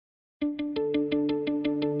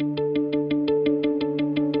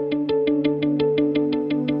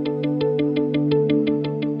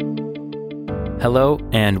Hello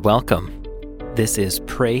and welcome. This is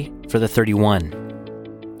Pray for the 31.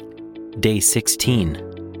 Day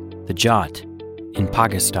 16, the Jat in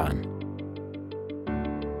Pakistan.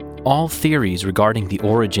 All theories regarding the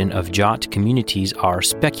origin of Jat communities are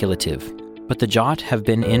speculative, but the Jat have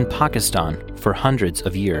been in Pakistan for hundreds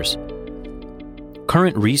of years.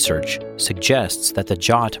 Current research suggests that the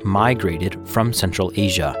Jat migrated from Central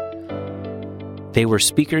Asia. They were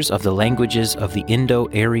speakers of the languages of the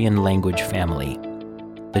Indo-Aryan language family.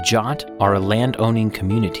 The Jat are a land-owning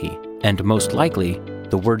community, and most likely,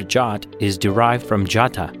 the word Jat is derived from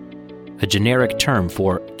Jata, a generic term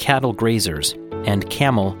for cattle grazers and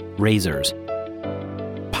camel raisers.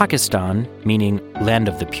 Pakistan, meaning land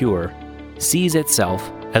of the pure, sees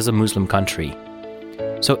itself as a Muslim country.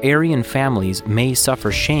 So Aryan families may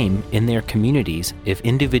suffer shame in their communities if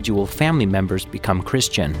individual family members become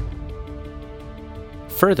Christian.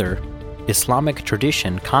 Further, Islamic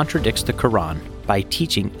tradition contradicts the Quran by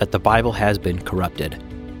teaching that the Bible has been corrupted.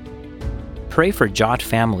 Pray for Jat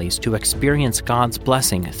families to experience God's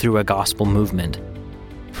blessing through a gospel movement.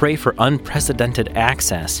 Pray for unprecedented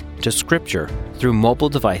access to Scripture through mobile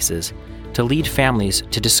devices to lead families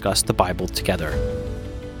to discuss the Bible together.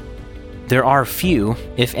 There are few,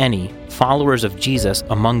 if any, followers of Jesus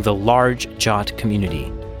among the large Jat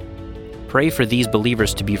community. Pray for these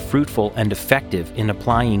believers to be fruitful and effective in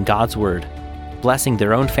applying God's Word, blessing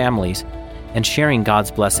their own families, and sharing God's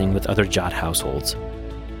blessing with other Jat households.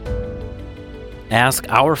 Ask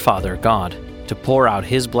our Father, God, to pour out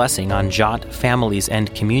His blessing on Jat families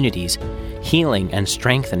and communities, healing and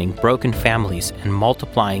strengthening broken families and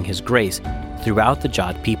multiplying His grace throughout the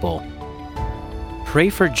Jat people. Pray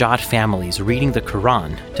for Jat families reading the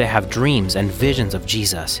Quran to have dreams and visions of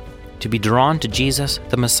Jesus, to be drawn to Jesus,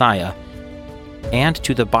 the Messiah, and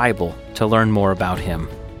to the Bible to learn more about Him.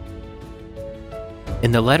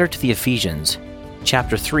 In the letter to the Ephesians,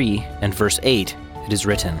 chapter 3 and verse 8, it is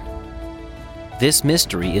written, "This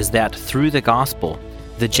mystery is that through the gospel,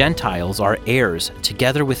 the Gentiles are heirs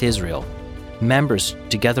together with Israel, members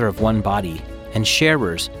together of one body, and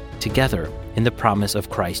sharers together in the promise of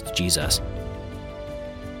Christ Jesus."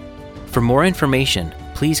 For more information,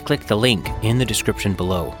 please click the link in the description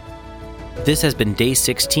below. This has been Day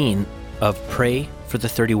 16 of Pray for the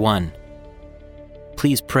 31.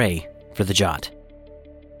 Please pray for the Jat.